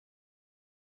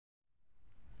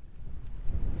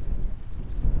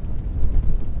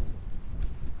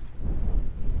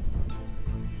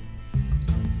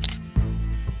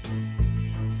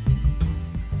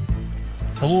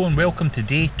Hello and welcome to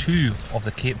day 2 of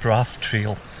the Cape Wrath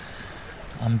Trail.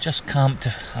 I'm just camped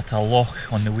at a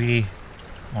loch on the way,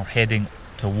 or heading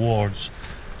towards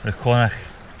Breathtaking,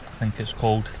 I think it's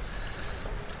called.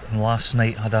 And last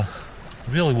night I had a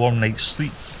really warm night's sleep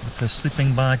with the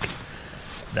sleeping bag.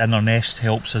 The inner nest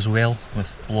helps as well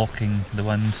with blocking the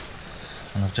wind.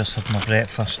 And I've just had my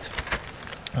breakfast.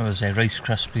 It was Rice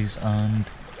Krispies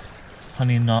and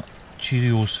honey nut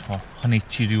Cheerios, or honey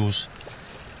Cheerios.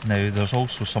 Now there's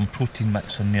also some protein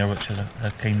mix in there, which is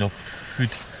a kind of food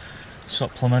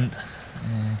supplement,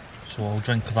 so I'll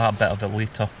drink that bit of it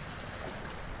later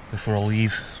before I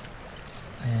leave.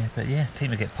 But yeah, time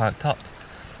to get packed up.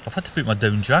 I've had to put my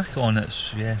down jacket on.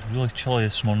 It's really chilly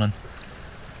this morning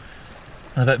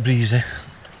and a bit breezy,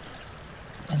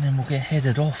 and then we'll get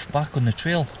headed off back on the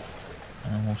trail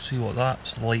and we'll see what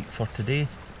that's like for today.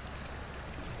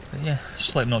 But yeah,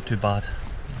 slept not too bad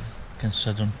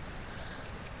considering.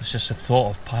 It's just the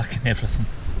thought of packing everything.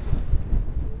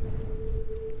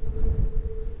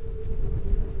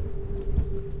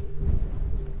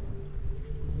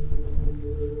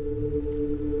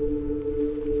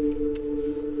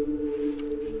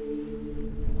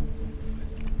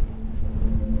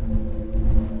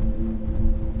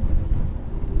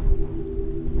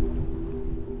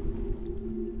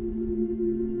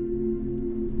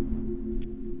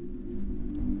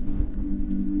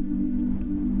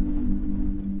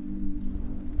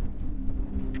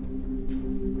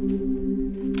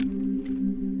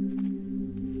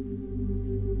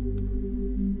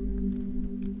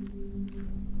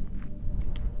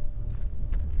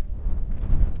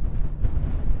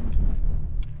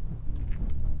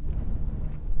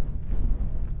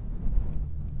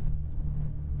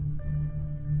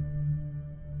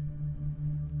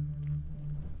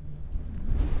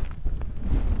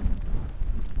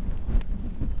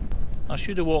 I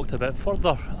should have walked a bit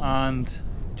further and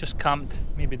just camped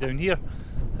maybe down here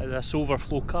at this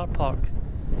overflow car park.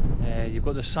 You've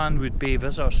got the Sandwood Bay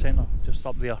Visitor Centre just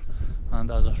up there, and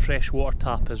there's a fresh water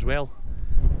tap as well.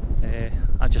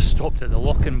 I just stopped at the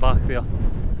loch and back there.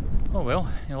 Oh well,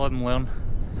 you live and learn.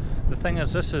 The thing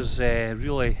is, this is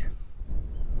really,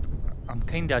 I'm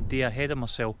kind of a day ahead of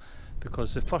myself,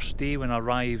 because the first day when I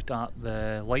arrived at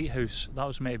the lighthouse, that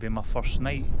was meant to be my first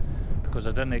night, because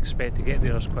I didn't expect to get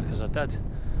there as quick as I did.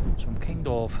 So I'm kind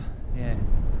of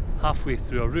halfway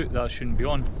through a route that I shouldn't be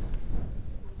on.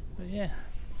 But yeah,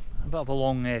 a bit of a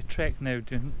long trek now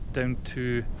down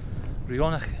to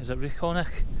Breathtaking, is it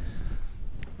Breathtaking?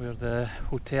 Where the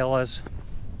hotel is,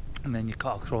 and then you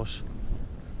cut across.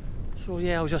 So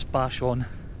yeah, I'll just bash on,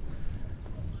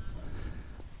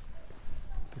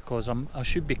 because I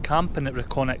should be camping at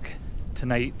Breathtaking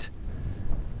tonight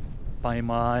by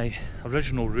my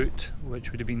original route,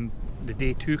 which would have been the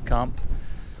day 2 camp,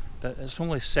 but it's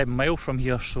only 7 miles from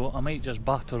here, so I might just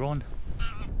batter on.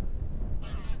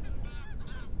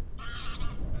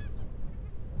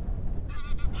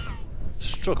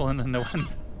 Struggling in the wind.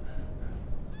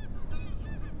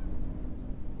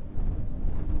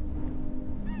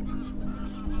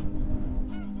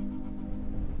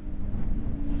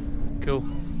 Cool.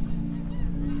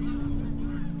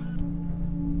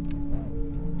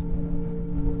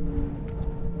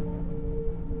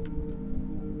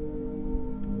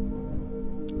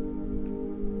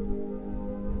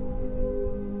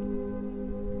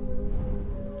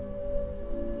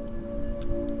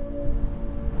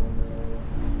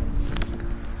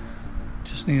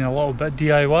 Just needing a little bit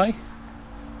DIY.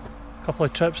 A couple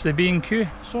of trips to B&Q,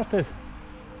 sorted.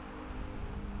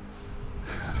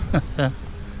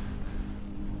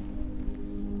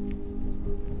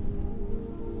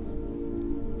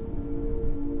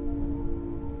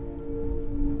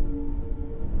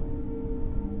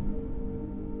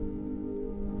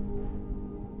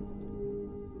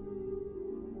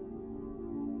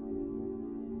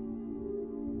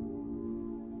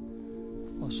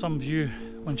 Well, some view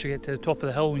once you get to the top of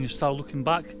the hill when you start looking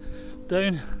back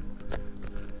down.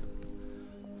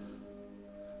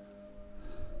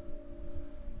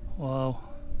 Wow.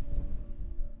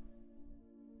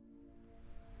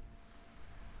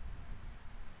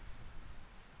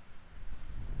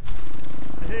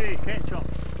 Hey, ketchup.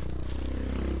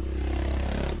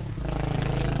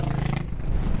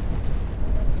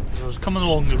 As I was coming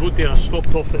along the road there, I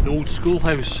stopped off at the old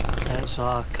schoolhouse. It's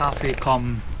a cafe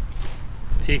come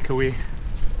takeaway,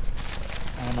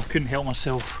 and I couldn't help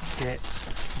myself get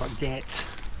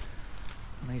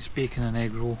a nice bacon and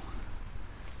egg roll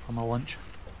for my lunch.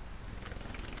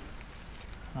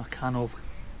 A can of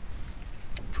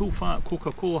full fat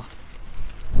Coca-Cola,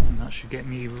 and that should get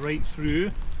me right through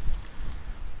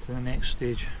to the next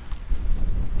stage.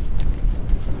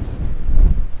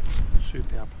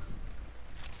 superb.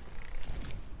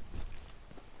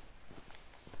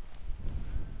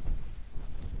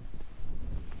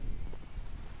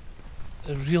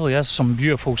 There really is some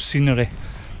beautiful scenery.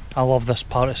 I love this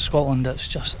part of Scotland, it's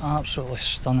just absolutely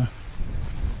stunning.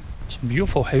 Some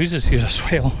beautiful houses here as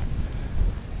well.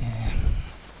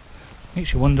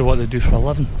 Makes you wonder what they do for a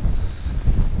living.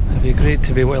 It'd be great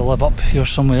to be able to live up here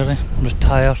somewhere,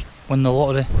 retire, win the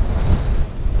lottery.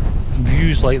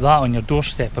 Views like that on your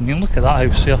doorstep. I mean, look at that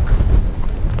house here.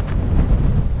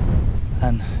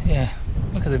 And yeah,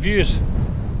 look at the views.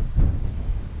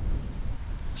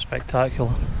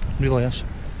 Spectacular, really is.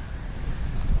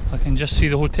 I can just see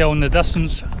the hotel in the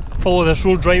distance. Follow this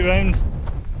road right round. You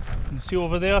can see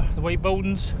over there the white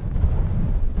buildings.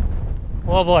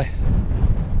 Lovely.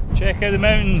 Check out the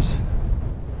mountains.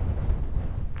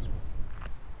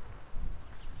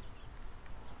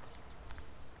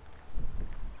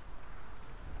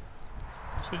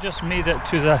 So just made it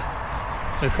to the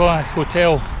iconic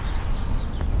hotel.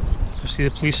 You see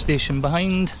the police station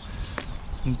behind.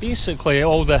 And basically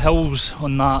all the hills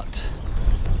on that,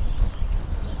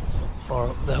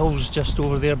 or the hills just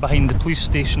over there behind the police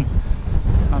station,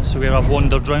 that's where I've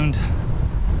wandered round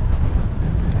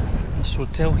this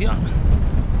hotel here.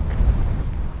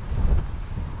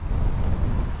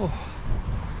 Oh,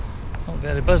 not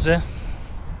very busy.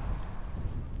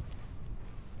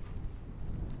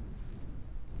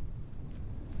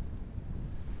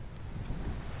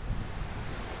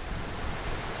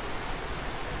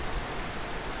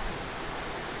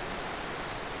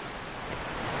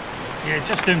 Yeah,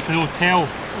 just down for the hotel.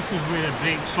 This is where it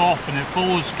breaks off and it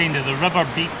follows kind of the river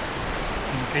beat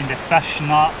and kind of fish and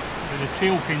that. The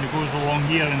trail kind of goes along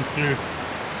here and through,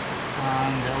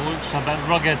 and it looks a bit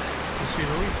rugged to say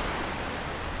the least.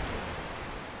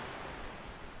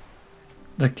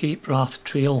 The Cape Wrath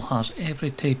Trail has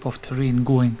every type of terrain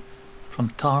going,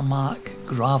 from tarmac,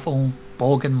 gravel,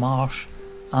 bog and marsh,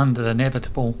 and the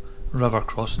inevitable river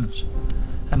crossings.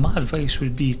 And my advice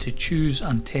would be to choose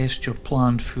and test your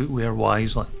planned footwear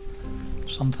wisely.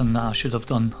 Something that I should have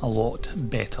done a lot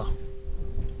better.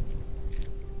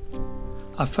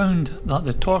 I found that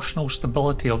the torsional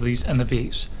stability of these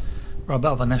innovates were a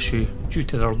bit of an issue due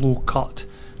to their low cut,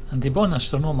 and to be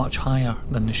honest, they're not much higher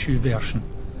than the shoe version.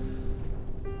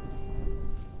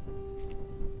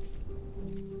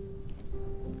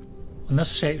 On this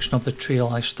section of the trail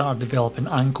I started developing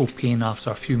ankle pain after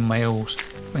a few miles,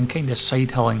 when kind of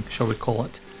side hilling, shall we call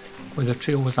it, where the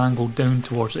trail was angled down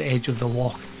towards the edge of the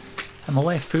loch, and my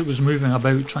left foot was moving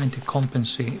about trying to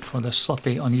compensate for the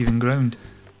slippy, uneven ground.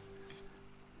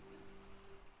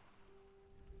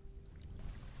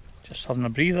 Just having a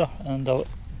breather, and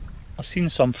I've seen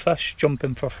some fish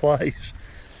jumping for flies,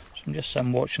 so I'm just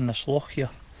sitting watching this loch here.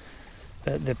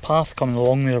 But the path coming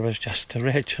along there was just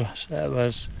treacherous. It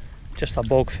was just a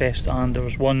bog fest, and there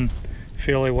was one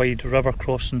fairly wide river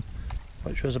crossing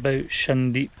which was about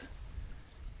shin deep.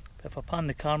 But if I pan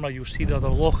the camera you'll see the other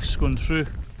lochs going through.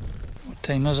 What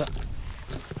time is it?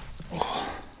 Oh,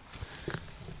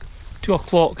 2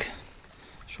 o'clock,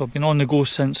 so I've been on the go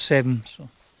since 7, so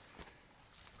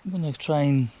I'm going to try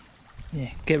and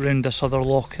get round this other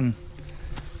loch and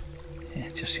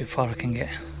just see how far I can get.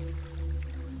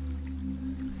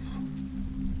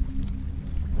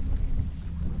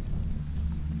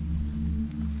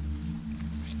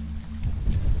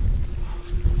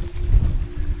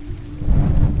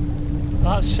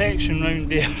 That section round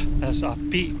there is a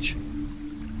peach,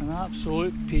 an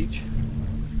absolute peach.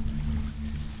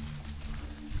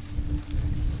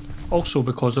 Also,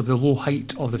 because of the low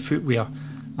height of the footwear,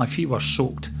 my feet were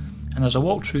soaked, and as I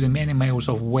walked through the many miles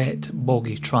of wet,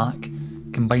 boggy track,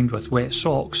 combined with wet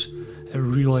socks, it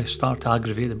really started to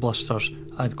aggravate the blisters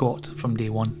I'd got from day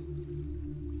one.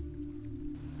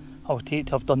 I would hate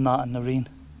to have done that in the rain,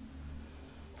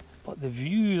 but the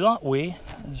view that way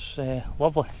is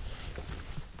lovely.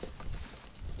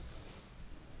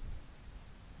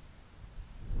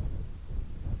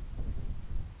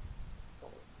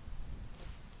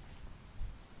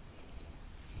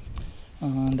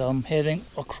 And I'm heading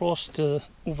across to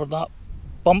over that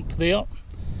bump there,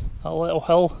 that little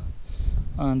hill,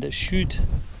 and it should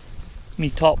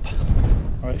meet up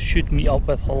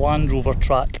with a Land Rover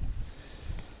track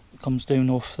that comes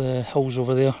down off the hills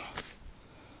over there,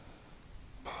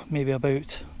 maybe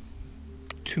about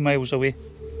 2 miles away.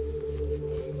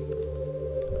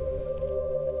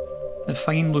 The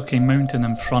fine looking mountain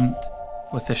in front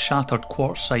with the shattered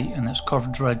quartzite and its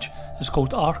curved ridge is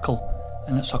called Arkle,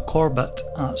 and it's a Corbett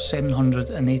at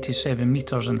 787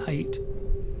 metres in height.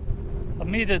 I've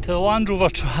made it to the Land Rover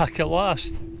track at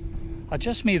last. I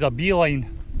just made a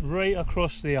beeline right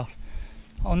across there,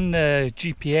 On the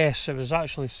GPS it was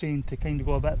actually saying to kind of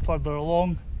go a bit further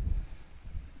along,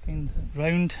 kind of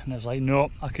round, and I was like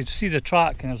no, I could see the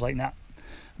track and I was like nah,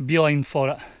 beeline for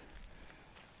it.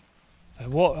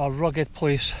 What a rugged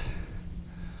place.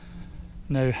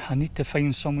 Now I need to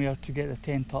find somewhere to get the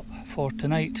tent up for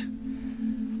tonight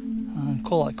and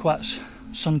call it quits,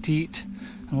 sun to eat,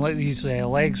 and let these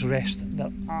legs rest. They're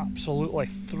absolutely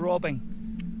throbbing.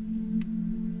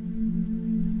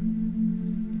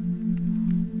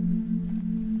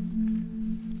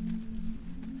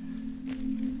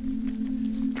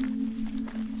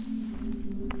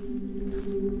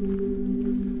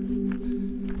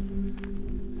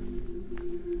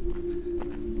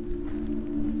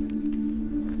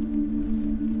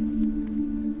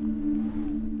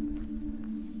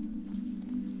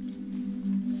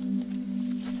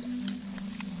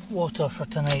 Water for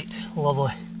tonight,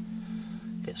 lovely.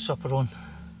 Get supper on.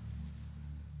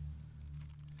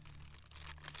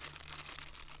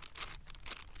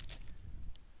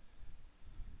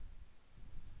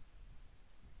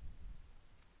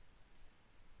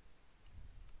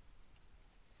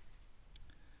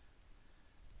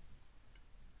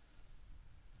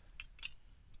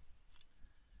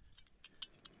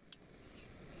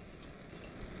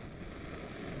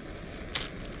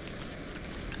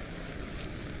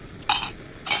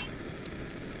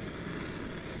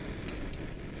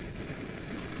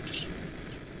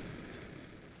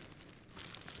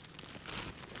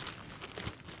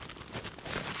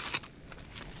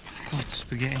 God,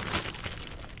 spaghetti.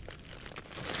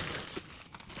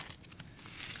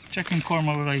 Chicken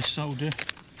korma with rice, that'll do.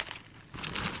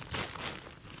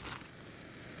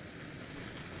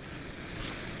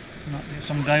 Get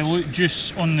some dilute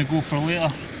juice on the go for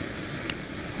later.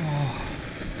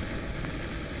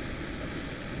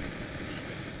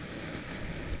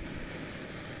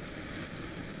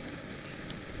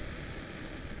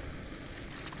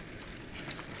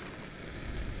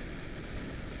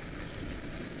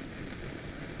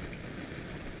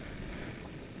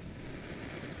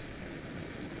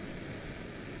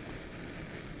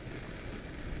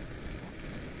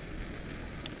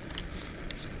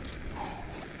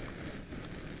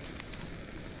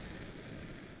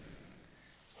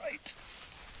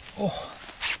 Oh.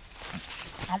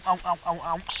 Oh,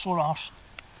 ow, sore arse.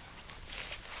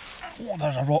 Oh,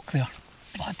 there's a rock there.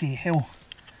 Bloody hell.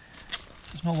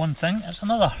 It's not one thing, it's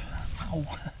another. Ow.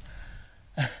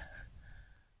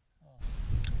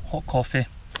 Hot coffee.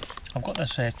 I've got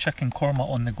this chicken korma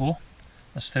on the go.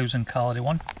 This 1000-calorie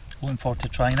one. Looking forward to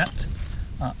trying it.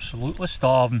 Absolutely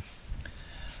starving.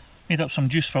 Made up some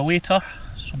juice for later.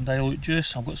 Some dilute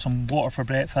juice. I've got some water for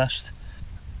breakfast.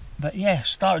 But yeah,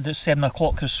 started at 7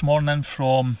 o'clock this morning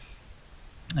from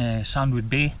Sandwood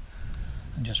Bay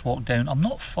and just walked down. I'm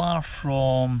not far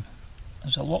from,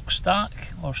 is it Loch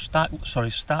Stack or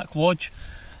Stack Lodge?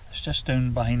 It's just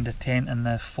down behind the tent in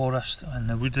the forest, in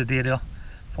the wooded area.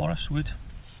 Forest, wood,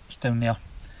 it's down there.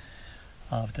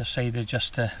 I've decided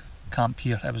just to camp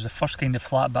here. It was the first kind of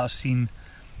flat bit I've seen,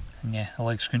 and yeah, the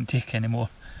legs couldn't take anymore.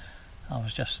 I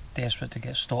was just desperate to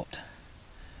get stopped.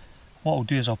 What I'll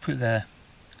do is I'll put the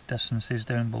distances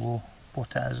down below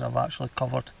what it is I've actually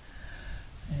covered.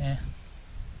 I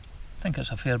think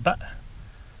it's a fair bit,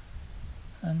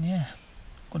 and yeah,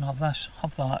 I'm going to have this,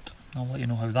 have that, and I'll let you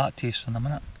know how that tastes in a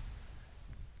minute.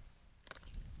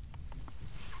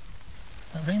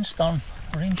 A rainstorm,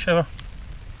 a rain shower.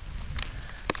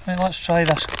 Right, let's try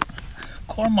this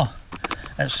korma.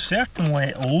 It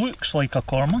certainly looks like a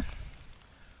korma.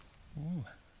 Ooh.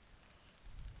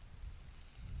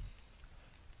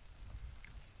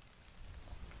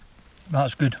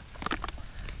 That's good.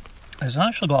 It's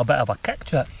actually got a bit of a kick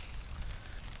to it.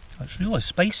 It's really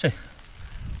spicy.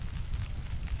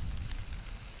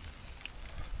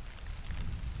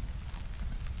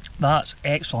 That's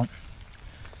excellent.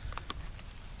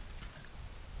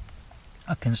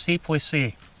 I can safely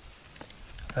say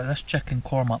that this chicken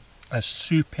korma is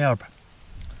superb.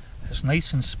 It's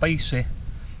nice and spicy.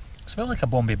 It's a bit like a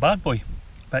Bombay Bad Boy,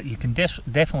 but you can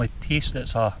definitely taste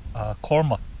it's a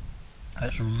korma.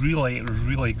 It's really,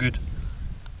 really good.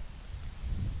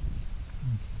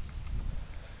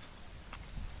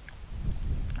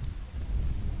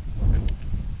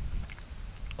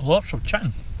 Lots of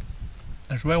chicken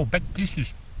as well, big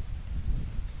pieces.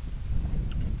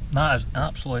 That is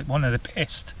absolutely one of the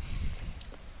best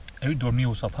outdoor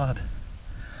meals I've had.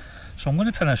 So I'm going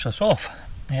to finish this off,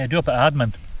 do a bit of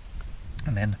admin,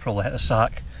 and then probably hit the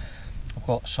sack. I've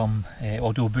got some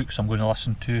audio books I'm going to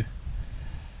listen to,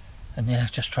 and yeah,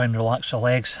 just try and relax the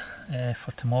legs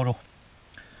for tomorrow.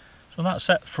 So that's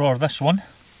it for this one.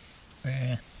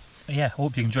 Yeah,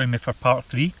 hope you can join me for part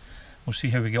 3. We'll we'll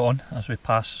see how we get on as we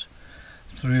pass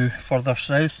through further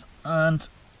south, and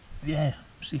yeah,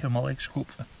 see how my legs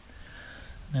cope.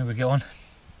 Now we get on.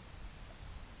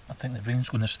 I think the rain's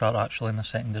going to start actually in a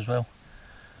second as well.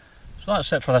 So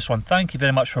that's it for this one. Thank you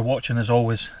very much for watching as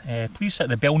always. Please hit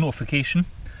the bell notification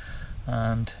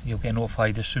and you'll get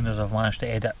notified as soon as I've managed to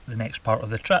edit the next part of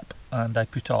the trip and I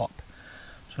put it up.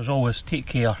 So as always, take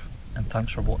care and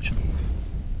thanks for watching.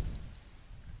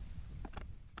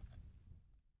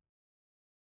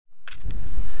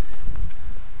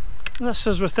 This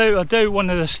is without a doubt one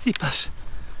of the steepest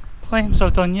climbs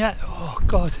I've done yet. Oh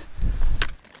God.